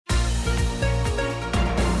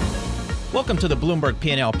Welcome to the Bloomberg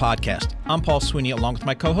P&L podcast. I'm Paul Sweeney along with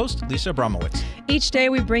my co-host, Lisa Abramowitz. Each day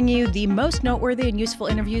we bring you the most noteworthy and useful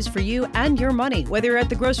interviews for you and your money, whether you're at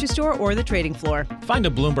the grocery store or the trading floor. Find the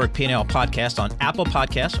Bloomberg P&L podcast on Apple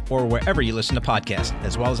Podcasts or wherever you listen to podcasts,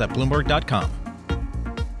 as well as at Bloomberg.com.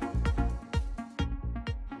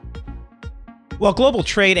 Well, global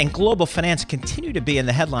trade and global finance continue to be in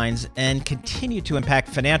the headlines and continue to impact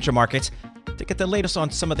financial markets. To get the latest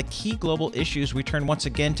on some of the key global issues, we turn once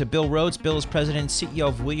again to Bill Rhodes. Bill is president and CEO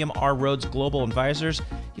of William R. Rhodes Global Advisors.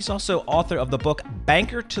 He's also author of the book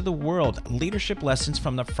Banker to the World, Leadership Lessons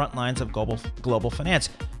from the Front Lines of Global Finance.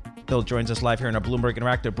 Bill joins us live here in our Bloomberg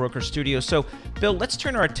Interactive Broker studio. So, Bill, let's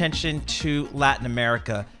turn our attention to Latin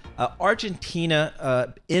America.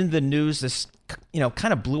 Argentina in the news. This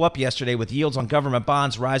kind of blew up yesterday with yields on government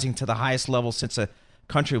bonds rising to the highest level since a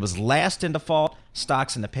country was last in default.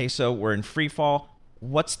 Stocks in the peso were in free fall.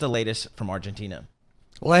 What's the latest from Argentina?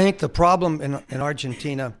 Well, I think the problem in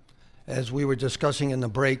Argentina, as we were discussing in the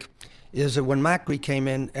break, is that when Macri came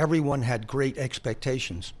in, everyone had great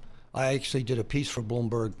expectations. I actually did a piece for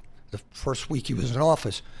Bloomberg the first week he was in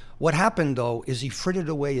office. What happened, though, is he frittered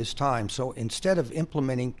away his time. So instead of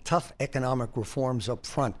implementing tough economic reforms up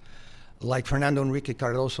front, like Fernando Enrique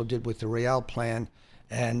Cardoso did with the Real Plan,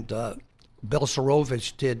 and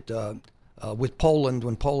Belsarovich did with Poland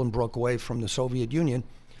when Poland broke away from the Soviet Union,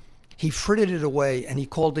 he frittered it away and he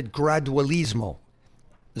called it gradualismo,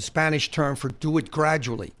 the Spanish term for do it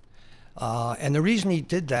gradually. And the reason he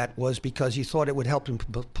did that was because he thought it would help him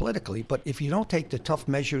politically. But if you don't take the tough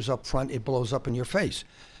measures up front, it blows up in your face.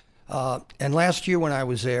 And last year when I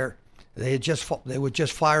was there, they were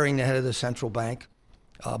just firing the head of the central bank,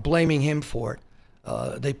 blaming him for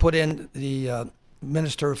it. They put in the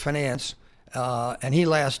Minister of Finance, and he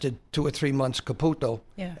lasted 2 or 3 months, Caputo,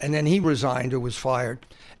 and then he resigned or was fired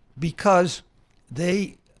because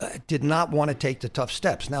they did not want to take the tough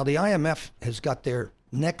steps. Now, the IMF has got their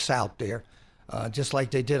necks out there, just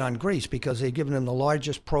like they did on Greece, because they've given them the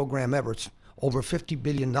largest program ever. It's over $50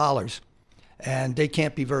 billion, and they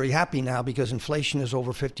can't be very happy now because inflation is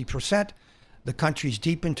over 50%. The country's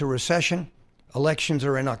deep into recession. Elections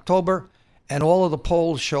are in October, and all of the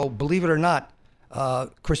polls show, believe it or not,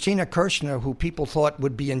 Christina Kirchner, who people thought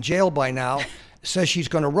would be in jail by now, says she's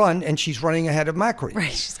going to run, and she's running ahead of Macri.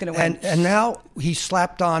 Right, she's going to win. And now he's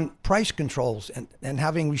slapped on price controls, and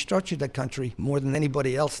having restructured the country more than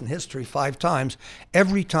anybody else in history 5 times,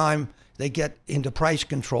 every time they get into price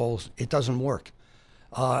controls, it doesn't work.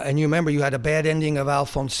 And you remember you had a bad ending of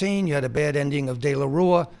Alfonsín, you had a bad ending of De la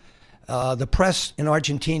Rua. The press in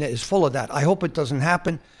Argentina is full of that. I hope it doesn't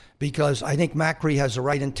happen because I think Macri has the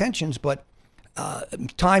right intentions, but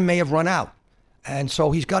time may have run out. And so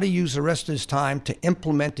he's got to use the rest of his time to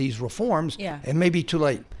implement these reforms. It may be too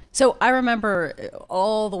late. So I remember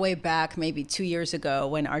all the way back maybe 2 years ago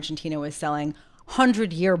when Argentina was selling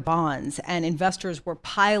 100-year bonds and investors were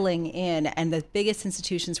piling in, and the biggest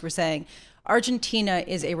institutions were saying, Argentina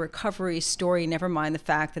is a recovery story, never mind the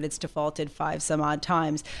fact that it's defaulted 5 some odd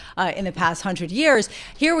times in the past 100 years.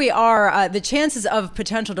 Here we are, the chances of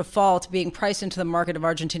potential default being priced into the market of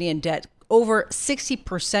Argentinian debt over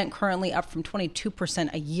 60% currently, up from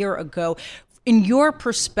 22% a year ago. In your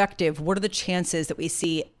perspective, what are the chances that we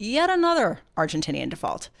see yet another Argentinian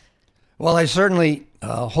default? Well, I certainly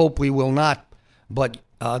hope we will not, but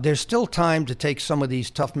there's still time to take some of these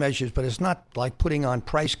tough measures, but it's not like putting on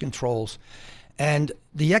price controls. And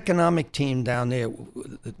the economic team down there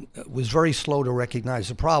was very slow to recognize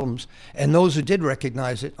the problems. And those who did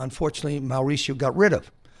recognize it, unfortunately, Mauricio got rid of.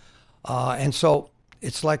 And so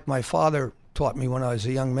it's like my father taught me when I was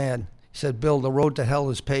a young man. He said, Bill, the road to hell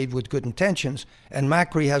is paved with good intentions. And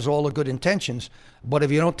Macri has all the good intentions. But if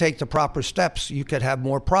you don't take the proper steps, you could have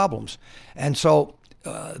more problems. And so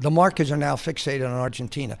the markets are now fixated on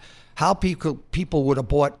Argentina. How people would have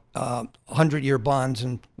bought 100-year bonds.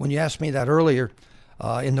 And when you asked me that earlier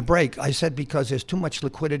in the break, I said because there's too much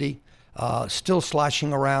liquidity still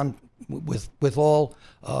sloshing around with all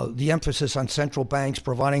the emphasis on central banks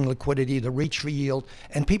providing liquidity, the reach for yield,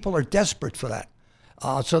 and people are desperate for that.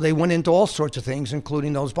 So they went into all sorts of things,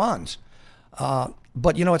 including those bonds.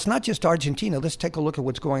 But, it's not just Argentina. Let's take a look at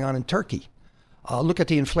what's going on in Turkey. Look at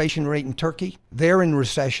the inflation rate in Turkey. They're in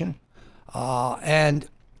recession. And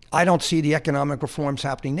I don't see the economic reforms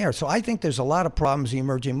happening there. So I think there's a lot of problems in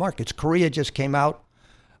emerging markets. Korea just came out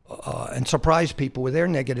and surprised people with their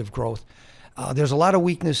negative growth. There's a lot of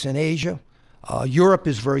weakness in Asia. Europe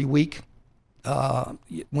is very weak.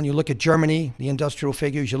 When you look at Germany, the industrial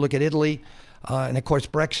figures, you look at Italy, and of course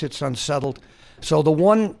Brexit's unsettled. So the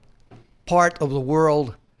one part of the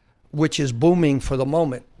world which is booming for the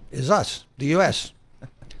moment is us, the U.S.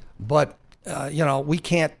 But we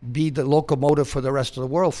can't be the locomotive for the rest of the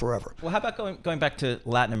world forever. Well, how about going back to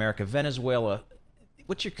Latin America, Venezuela?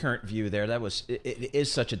 What's your current view there? It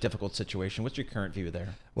is such a difficult situation. What's your current view there?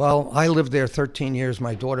 Well, I lived there 13 years.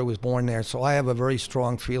 My daughter was born there, so I have a very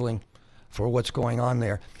strong feeling for what's going on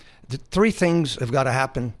there. The three things have got to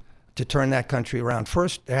happen to turn that country around.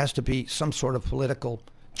 First, there has to be some sort of political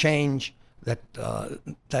change that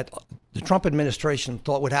the Trump administration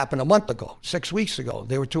thought would happen a month ago, 6 weeks ago.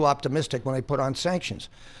 They were too optimistic when they put on sanctions.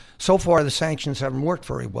 So far, the sanctions haven't worked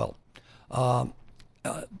very well.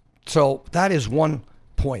 So that is one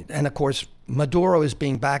point. And of course, Maduro is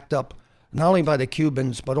being backed up not only by the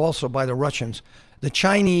Cubans, but also by the Russians. The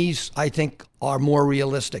Chinese, I think, are more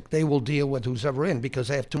realistic. They will deal with who's ever in because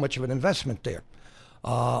they have too much of an investment there.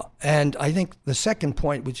 And I think the second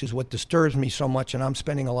point, which is what disturbs me so much, and I'm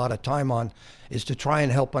spending a lot of time on, is to try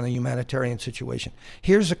and help on a humanitarian situation.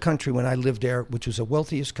 Here's a country, when I lived there, which was the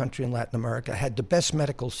wealthiest country in Latin America, had the best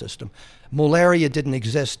medical system. Malaria didn't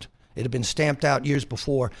exist. It had been stamped out years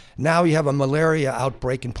before. Now you have a malaria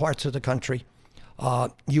outbreak in parts of the country.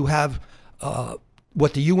 You have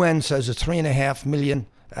what the UN says is 3.5 million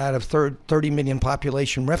out of 30 million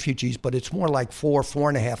population refugees, but it's more like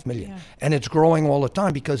 4.5 million. Yeah. And it's growing all the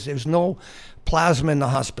time because there's no plasma in the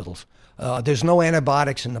hospitals. There's no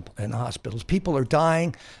antibiotics in the hospitals. People are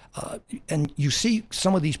dying. And you see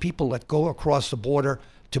some of these people that go across the border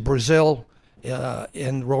to Brazil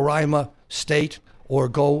in Roraima State, or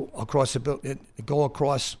go across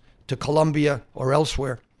to Colombia or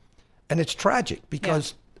elsewhere. And it's tragic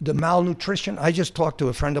because the malnutrition. I just talked to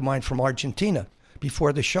a friend of mine from Argentina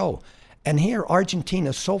before the show. And here,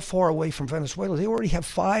 Argentina is so far away from Venezuela, they already have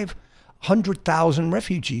 500,000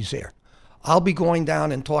 refugees there. I'll be going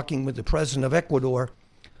down and talking with the president of Ecuador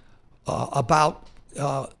about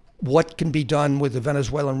what can be done with the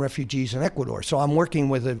Venezuelan refugees in Ecuador. So I'm working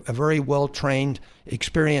with a very well-trained,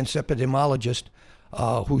 experienced epidemiologist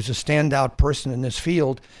who's a standout person in this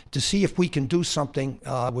field to see if we can do something.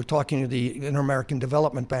 We're talking to the Inter-American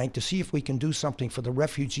Development Bank to see if we can do something for the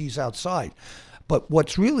refugees outside. But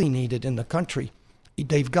what's really needed in the country,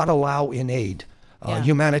 they've got to allow in aid,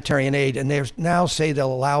 humanitarian aid, and they now say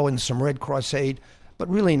they'll allow in some Red Cross aid, but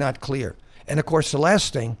really not clear. And of course, the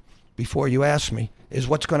last thing, before you ask me, is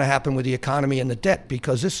what's going to happen with the economy and the debt,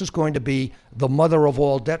 because this is going to be the mother of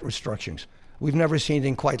all debt restructurings. We've never seen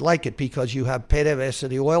anything quite like it because you have PDVSA,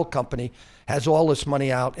 the oil company, has all this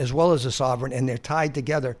money out, as well as the sovereign, and they're tied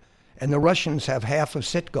together. And the Russians have half of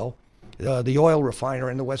Citgo, the oil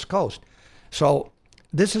refiner in the West Coast. So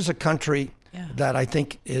this is a country that I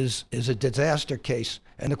think is a disaster case.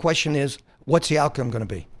 And the question is, what's the outcome going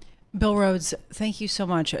to be? Bill Rhodes, thank you so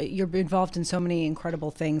much. You're involved in so many incredible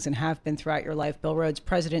things and have been throughout your life. Bill Rhodes,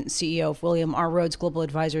 President and CEO of William R. Rhodes Global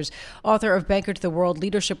Advisors, author of Banker to the World,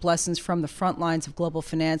 Leadership Lessons from the Front Lines of Global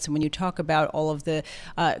Finance. And when you talk about all of the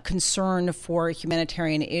concern for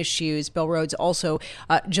humanitarian issues, Bill Rhodes also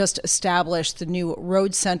just established the new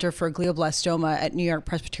Rhodes Center for Glioblastoma at New York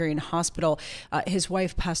Presbyterian Hospital. His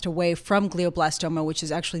wife passed away from glioblastoma, which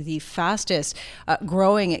is actually the fastest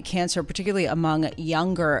growing cancer, particularly among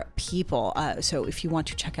younger people. So if you want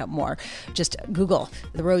to check out more, just Google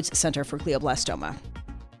the Rhodes Center for Glioblastoma.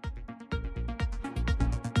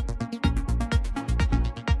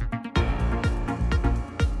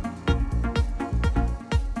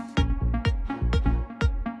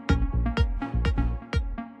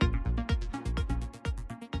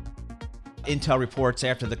 Intel reports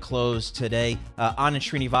after the close today. Anand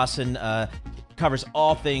Srinivasan covers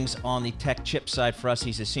all things on the tech chip side for us.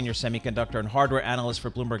 He's a senior semiconductor and hardware analyst for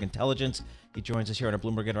Bloomberg Intelligence. He joins us here in our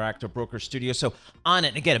Bloomberg Interactive Broker studio. So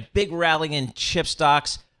Anand, again, a big rally in chip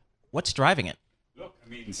stocks. What's driving it? Look, I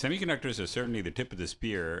mean, semiconductors are certainly the tip of the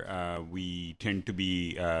spear. We tend to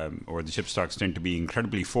be, or the chip stocks tend to be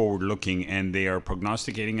incredibly forward-looking, and they are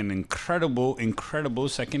prognosticating an incredible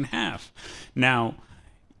second half. Now,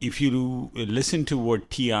 if you listen to what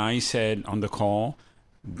TI said on the call,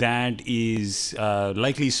 that is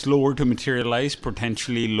likely slower to materialize,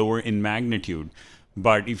 potentially lower in magnitude.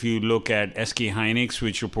 But if you look at SK Hynix,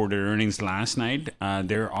 which reported earnings last night,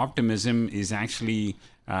 their optimism is actually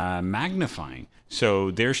magnifying.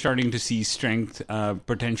 So they're starting to see strength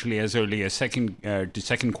potentially as early as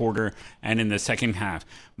second quarter and in the second half.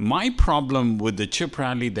 My problem with the chip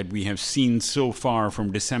rally that we have seen so far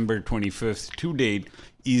from December 25th to date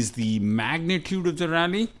is the magnitude of the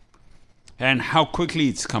rally and how quickly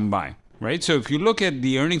it's come by, right? So if you look at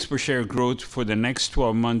the earnings per share growth for the next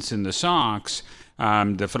 12 months in the stocks,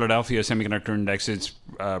 the Philadelphia Semiconductor Index, it's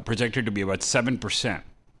projected to be about 7%.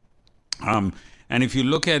 And if you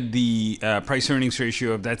look at the price earnings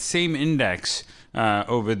ratio of that same index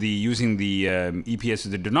over the using the EPS as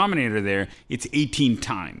the denominator there, it's 18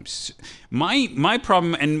 times. My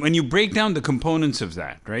problem, and when you break down the components of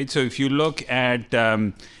that, right? So if you look at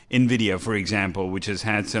NVIDIA, for example, which has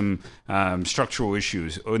had some structural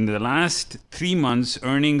issues. In the last 3 months,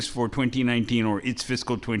 earnings for 2019 or its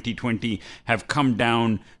fiscal 2020 have come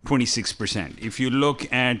down 26%. If you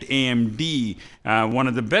look at AMD, one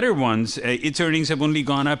of the better ones, its earnings have only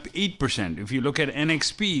gone up 8%. If you look at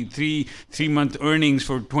NXP, three-month earnings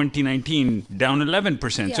for 2019, down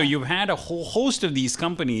 11%. Yeah. So you've had a whole host of these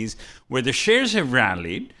companies where the shares have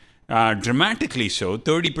rallied, dramatically so,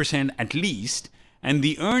 30% at least, and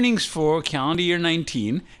the earnings for calendar year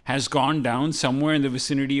 19 has gone down somewhere in the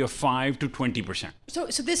vicinity of 5 to 20%. So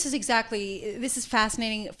this is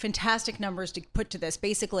fascinating, fantastic numbers to put to this.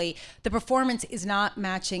 Basically, the performance is not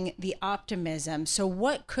matching the optimism. So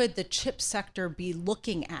what could the chip sector be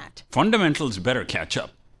looking at? Fundamentals better catch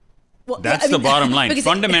up. Well, That's the bottom line.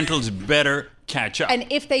 Fundamentals better catch up. And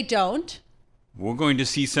if they don't, we're going to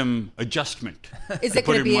see some adjustment. is it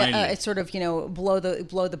going to be a sort of, blow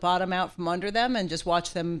the bottom out from under them and just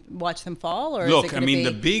watch them fall? Or look, is it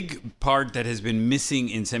the big part that has been missing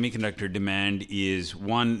in semiconductor demand is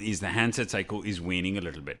the handset cycle is waning a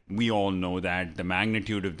little bit. We all know that the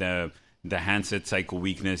magnitude of the handset cycle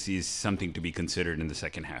weakness is something to be considered in the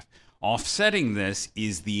second half. Offsetting this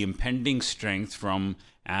is the impending strength from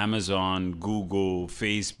Amazon, Google,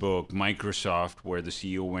 Facebook, Microsoft, where the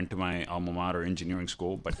CEO went to my alma mater engineering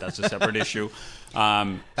school, but that's a separate issue.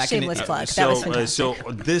 Shameless plug. That was fantastic. So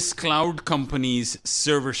this cloud company's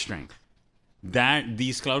server strength,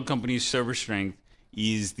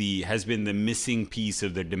 has been the missing piece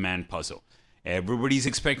of the demand puzzle. Everybody's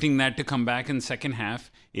expecting that to come back in the second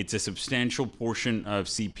half. It's a substantial portion of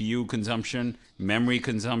CPU consumption, memory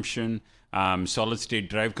consumption, solid-state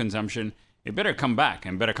drive consumption. It better come back,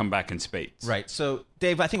 and better come back in spades. Right. So,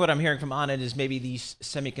 Dave, I think what I'm hearing from Anand is maybe these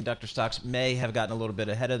semiconductor stocks may have gotten a little bit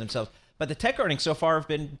ahead of themselves, but the tech earnings so far have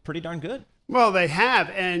been pretty darn good. Well, they have,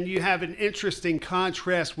 and you have an interesting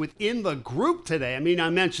contrast within the group today. I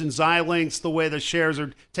mentioned Xilinx, the way the shares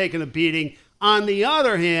are taking a beating. On the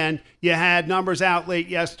other hand, you had numbers out late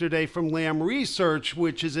yesterday from Lam Research,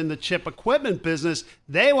 which is in the chip equipment business.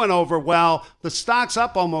 They went over well. The stock's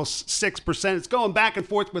up almost 6%. It's going back and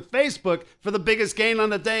forth with Facebook for the biggest gain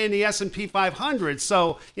on the day in the S&P 500.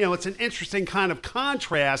 So, it's an interesting kind of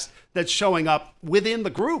contrast that's showing up within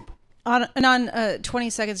the group. On 20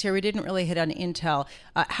 seconds here, we didn't really hit on Intel.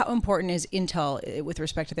 How important is Intel with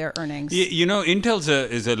respect to their earnings? Intel's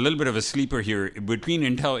is a little bit of a sleeper here. Between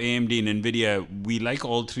Intel, AMD, and NVIDIA, we like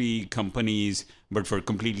all three companies, but for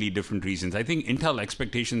completely different reasons. I think Intel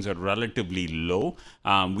expectations are relatively low.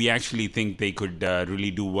 We actually think they could really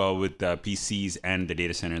do well with PCs and the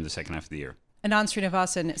data center in the second half of the year. Anand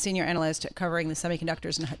Srinivasan, senior analyst covering the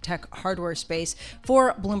semiconductors and tech hardware space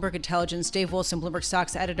for Bloomberg Intelligence. Dave Wilson, Bloomberg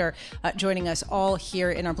Stocks editor, joining us all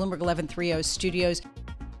here in our Bloomberg 1130 studios.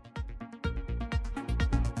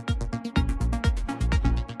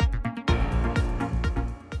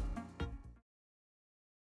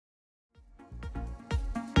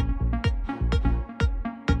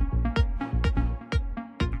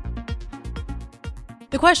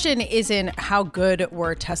 The question isn't how good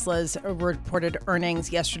were Tesla's reported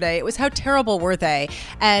earnings yesterday. It was how terrible were they?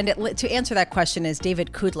 And to answer that question is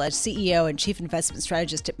David Kudlach, CEO and Chief Investment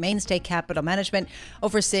Strategist at Mainstay Capital Management,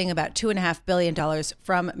 overseeing about $2.5 billion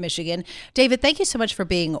from Michigan. David, thank you so much for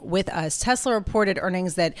being with us. Tesla reported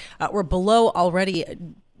earnings that were below already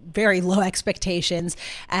very low expectations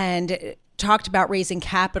and talked about raising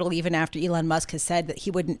capital even after Elon Musk has said that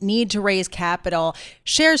he wouldn't need to raise capital.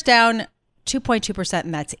 Shares down 2.2%,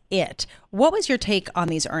 and that's it. What was your take on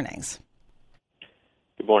these earnings?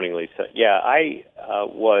 Good morning, Lisa. Yeah, I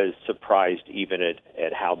was surprised even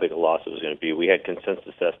at how big a loss it was going to be. We had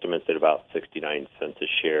consensus estimates at about 69 cents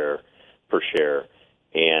per share,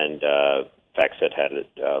 and FactSet had it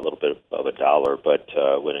a little bit of $1,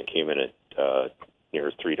 but when it came in at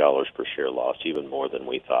near $3 per share loss, even more than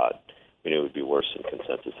we thought. We knew it would be worse than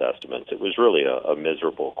consensus estimates. It was really a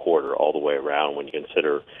miserable quarter all the way around when you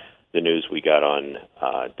consider the news we got on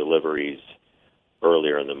deliveries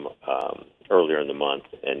earlier in the month,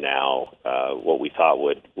 and now what we thought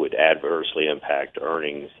would adversely impact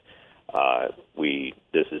earnings.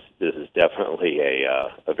 This is definitely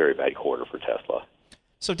a very bad quarter for Tesla.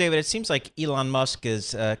 So, David, it seems like Elon Musk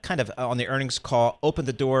is kind of on the earnings call opened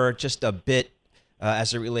the door just a bit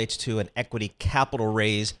as it relates to an equity capital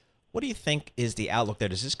raise. What do you think is the outlook there?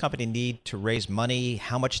 Does this company need to raise money?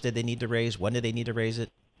 How much did they need to raise? When did they need to raise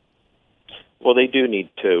it? Well, they do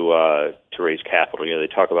need to raise capital. They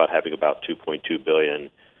talk about having about $2.2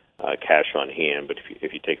 billion cash on hand. But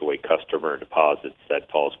if you take away customer deposits,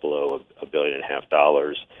 that falls below $1.5 billion.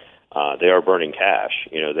 They are burning cash.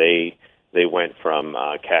 They went from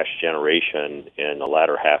cash generation in the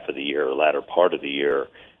latter half of the year, the latter part of the year,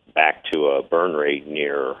 back to a burn rate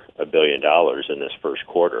near $1 billion in this first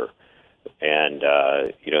quarter. And,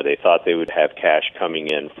 they thought they would have cash coming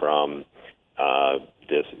in from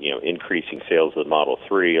this, increasing sales of the Model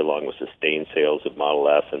 3 along with sustained sales of Model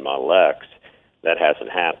S and Model X. That hasn't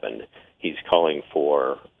happened. He's calling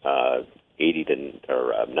for 90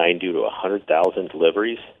 to 100,000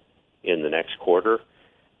 deliveries in the next quarter.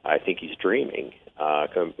 I think he's dreaming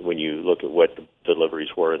when you look at what the deliveries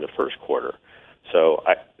were in the first quarter. So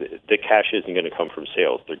the cash isn't going to come from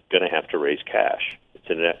sales. They're going to have to raise cash. It's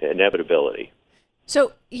an inevitability.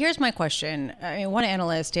 So here's my question. One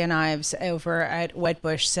analyst, Dan Ives, over at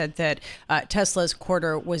Wedbush, said that Tesla's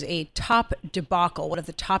quarter was a top debacle, one of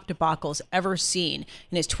the top debacles ever seen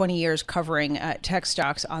in his 20 years covering tech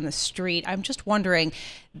stocks on the street. I'm just wondering,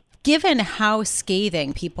 given how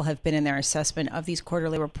scathing people have been in their assessment of these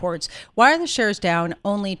quarterly reports, why are the shares down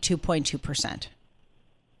only 2.2%?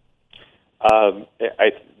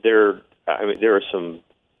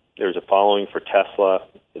 There's a following for Tesla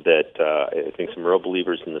that I think some real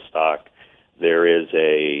believers in the stock. There is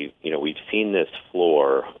we've seen this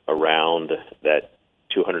floor around that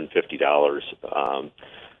 $250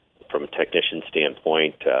 from a technician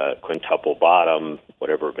standpoint, quintuple bottom,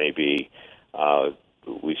 whatever it may be.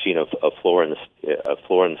 We've seen a floor in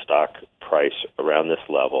the stock price around this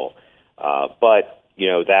level, but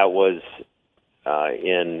that was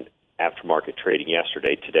in aftermarket trading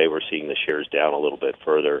yesterday. Today we're seeing the shares down a little bit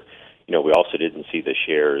further. We also didn't see the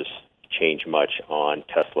shares change much on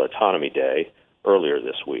Tesla Autonomy Day earlier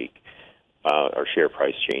this week. Our share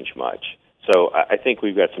price changed much. So I think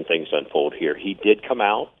we've got some things to unfold here. He did come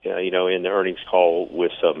out, in the earnings call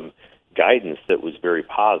with some guidance that was very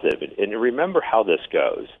positive. And remember how this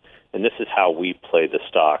goes. And this is how we play the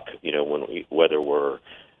stock, whether we're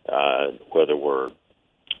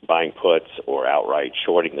buying puts or outright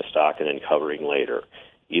shorting the stock and then covering later.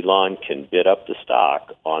 Elon can bid up the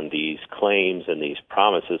stock on these claims and these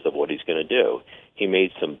promises of what he's going to do. He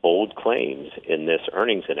made some bold claims in this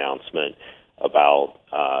earnings announcement about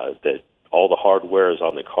that all the hardware is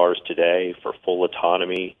on the cars today for full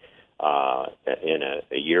autonomy in a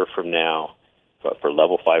year from now. For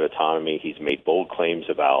level 5 autonomy, he's made bold claims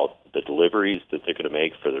about the deliveries that they're going to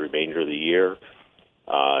make for the remainder of the year.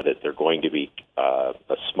 That they're going to be a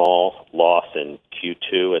small loss in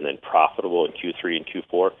Q2 and then profitable in Q3 and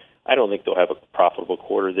Q4. I don't think they'll have a profitable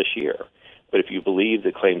quarter this year. But if you believe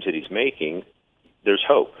the claims that he's making, there's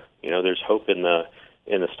hope. There's hope in the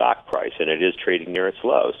stock price, and it is trading near its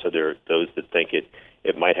low. So there are those that think it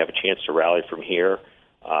might have a chance to rally from here,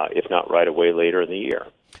 if not right away later in the year.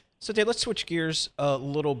 So, Dave, let's switch gears a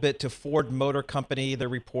little bit to Ford Motor Company. They're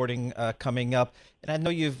reporting coming up. And I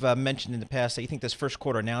know you've mentioned in the past that you think this first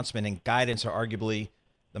quarter announcement and guidance are arguably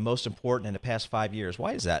the most important in the past 5 years.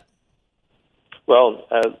 Why is that? Well,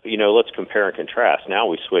 let's compare and contrast. Now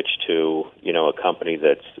we switch to, a company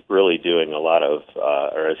that's really doing a lot of,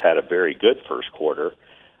 or has had a very good first quarter.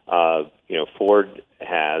 Ford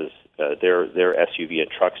has their SUV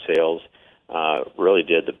and truck sales really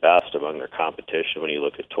did the best among their competition. When you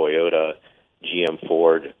look at Toyota, GM,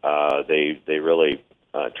 Ford, they really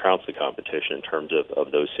trounced the competition in terms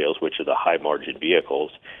of those sales, which are the high-margin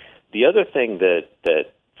vehicles. The other thing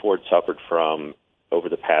that Ford suffered from over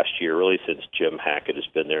the past year, really since Jim Hackett has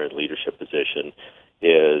been there in leadership position,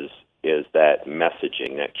 is that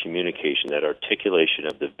messaging, that communication, that articulation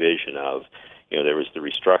of the vision of, there was the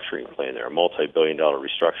restructuring plan there, a multi-billion-dollar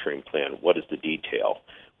restructuring plan. What is the detail?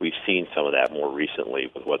 We've seen some of that more recently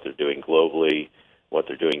with what they're doing globally, what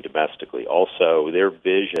they're doing domestically. Also, their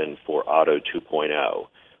vision for Auto 2.0,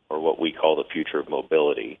 or what we call the future of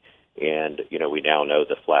mobility. And, we now know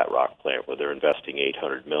the Flat Rock plant where they're investing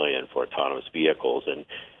 $800 million for autonomous vehicles. And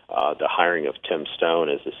the hiring of Tim Stone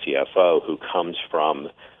as the CFO, who comes from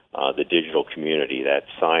the digital community, that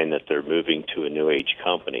sign that they're moving to a new age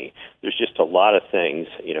company. There's just a lot of things,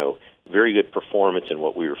 very good performance in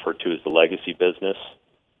what we refer to as the legacy business.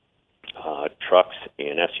 Trucks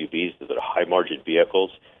and SUVs that are high-margin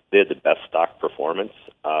vehicles. They had the best stock performance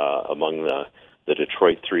among the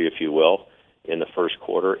Detroit 3, if you will, in the first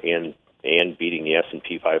quarter, and beating the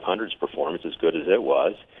S&P 500's performance as good as it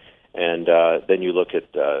was. And then you look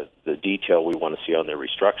at the detail we want to see on their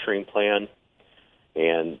restructuring plan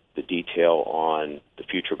and the detail on the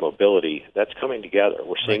future of mobility. That's coming together.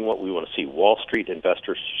 We're seeing what we want to see. Wall Street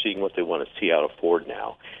investors are seeing what they want to see out of Ford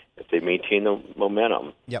now. If they maintain the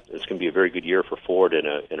momentum, it's going to be a very good year for Ford and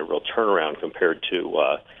a real turnaround compared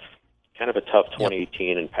to kind of a tough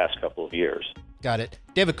 2018 and past couple of years. Got it.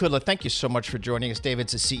 David Kudla, thank you so much for joining us.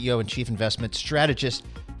 David's the CEO and Chief Investment Strategist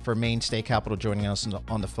for Mainstay Capital, joining us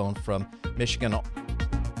on the phone from Michigan.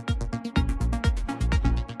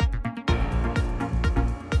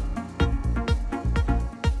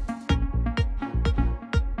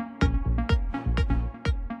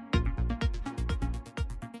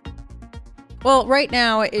 Well, right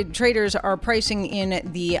now, traders are pricing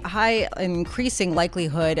in the high increasing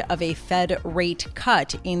likelihood of a Fed rate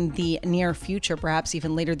cut in the near future, perhaps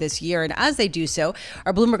even later this year. And as they do so,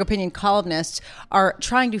 our Bloomberg Opinion columnists are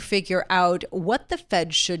trying to figure out what the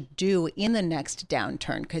Fed should do in the next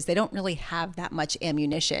downturn, because they don't really have that much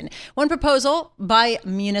ammunition. One proposal: buy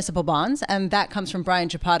municipal bonds, and that comes from Brian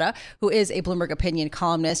Chapata, who is a Bloomberg Opinion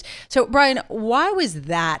columnist. So, Brian, why was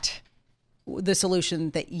that the solution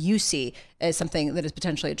that you see as something that is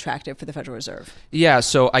potentially attractive for the Federal Reserve? Yeah,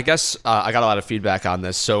 so I guess I got a lot of feedback on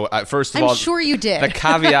this. So first of all, I'm sure you did. The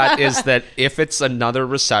caveat is that if it's another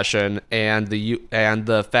recession and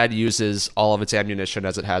the Fed uses all of its ammunition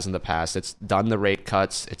as it has in the past, it's done the rate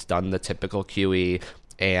cuts, it's done the typical QE,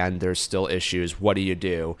 and there's still issues, what do you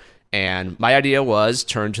do? And my idea was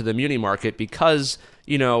turn to the muni market because,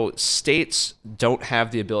 you know, states don't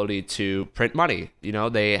have the ability to print money. You know,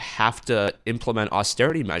 they have to implement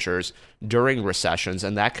austerity measures during recessions,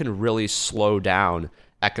 and that can really slow down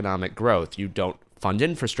economic growth. You don't fund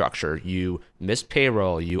infrastructure, you miss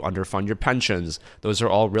payroll, you underfund your pensions. Those are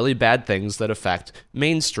all really bad things that affect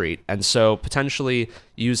Main Street. And so potentially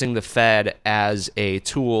using the Fed as a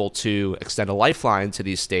tool to extend a lifeline to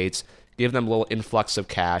these states, give them a little influx of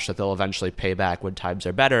cash that they'll eventually pay back when times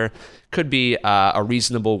are better, could be a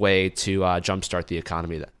reasonable way to jumpstart the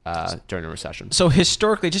economy during a recession. So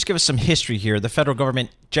historically, just give us some history here. The federal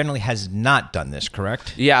government generally has not done this,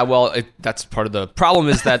 correct? Yeah, well, that's part of the problem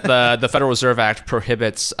is that the Federal Reserve Act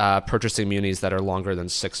prohibits purchasing munis that are longer than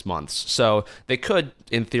 6 months. So they could,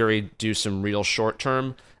 in theory, do some real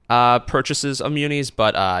short-term purchases of munis,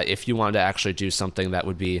 but if you wanted to actually do something that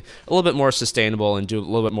would be a little bit more sustainable and do a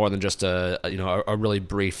little bit more than just a really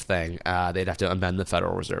brief thing, they'd have to amend the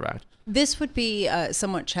Federal Reserve Act. This would be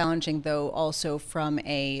somewhat challenging, though, also from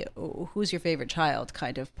a who's your favorite child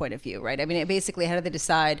kind of point of view, right? I mean, basically, how do they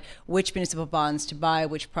decide which municipal bonds to buy,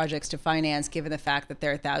 which projects to finance, given the fact that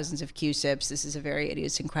there are thousands of QSIPs? This is a very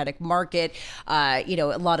idiosyncratic market. A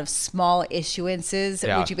lot of small issuances.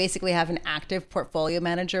 Yeah. Would you basically have an active portfolio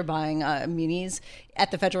manager buying munis at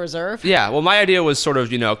the Federal Reserve? Yeah, well, my idea was sort of,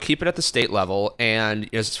 keep it at the state level. And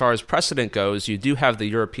as far as precedent goes, you do have the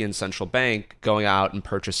European Central Bank going out and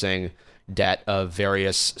purchasing debt of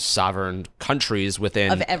various sovereign countries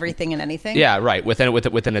within of everything and anything. Yeah, right.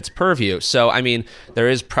 Within its purview. So, I mean, there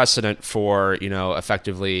is precedent for,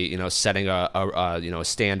 effectively, setting a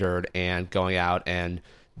standard and going out and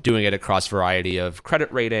doing it across a variety of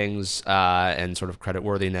credit ratings and sort of credit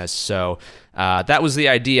worthiness. So that was the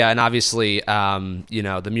idea. And obviously,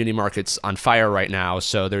 the muni market's on fire right now,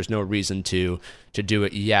 so there's no reason to do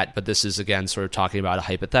it yet. But this is, again, sort of talking about a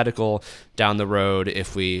hypothetical down the road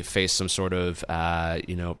if we face some sort of,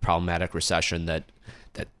 problematic recession that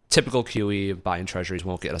typical QE buying treasuries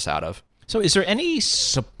won't get us out of. So is there any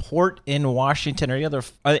support in Washington or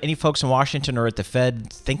any folks in Washington or at the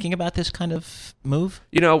Fed thinking about this kind of move?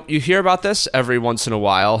 You hear about this every once in a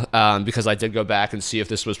while because I did go back and see if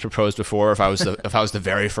this was proposed before, if I was the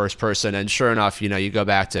very first person. And sure enough, you go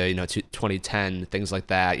back to 2010, things like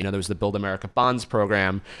that. There was the Build America Bonds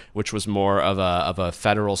program, which was more of a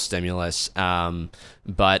federal stimulus.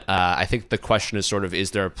 But I think the question is sort of,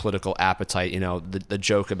 is there a political appetite? The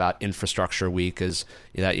joke about infrastructure week is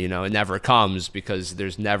that, it never comes because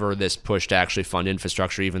there's never this push to actually fund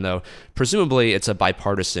infrastructure, even though presumably it's a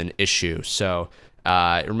bipartisan issue. So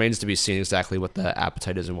it remains to be seen exactly what the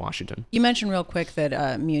appetite is in Washington. You mentioned real quick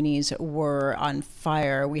that munis were on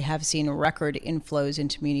fire. We have seen record inflows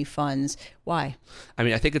into muni funds. Why? I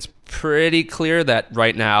mean, I think it's pretty clear that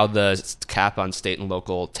right now the cap on state and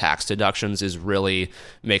local tax deductions is really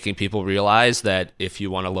making people realize that if you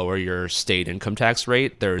want to lower your state income tax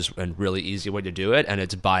rate, there's a really easy way to do it, and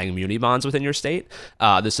it's buying muni bonds within your state.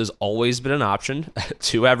 This has always been an option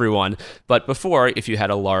to everyone, but before, if you had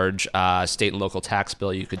a large state and local tax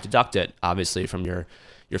bill, you could deduct it, obviously, from your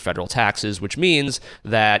federal taxes, which means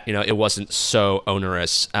that it wasn't so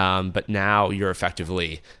onerous. But now you're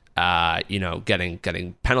effectively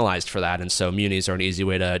getting penalized for that. And so munis are an easy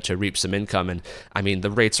way to reap some income. And I mean,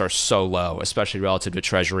 the rates are so low, especially relative to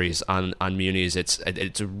treasuries on munis.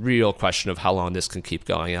 It's a real question of how long this can keep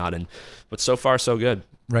going on. But so far, so good.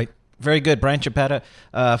 Right. Very good. Brian Chapetta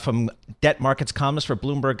from Debt Markets columnist for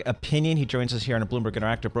Bloomberg Opinion. He joins us here in a Bloomberg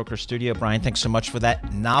Interactive Broker studio. Brian, thanks so much for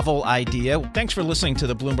that novel idea. Thanks for listening to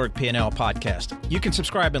the Bloomberg P&L podcast. You can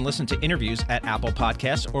subscribe and listen to interviews at Apple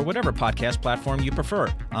Podcasts or whatever podcast platform you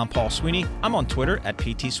prefer. I'm Paul Sweeney. I'm on Twitter at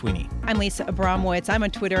PT Sweeney. I'm Lisa Abramowitz. I'm on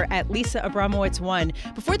Twitter at Lisa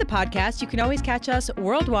Abramowitz1. Before the podcast, you can always catch us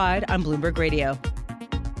worldwide on Bloomberg Radio.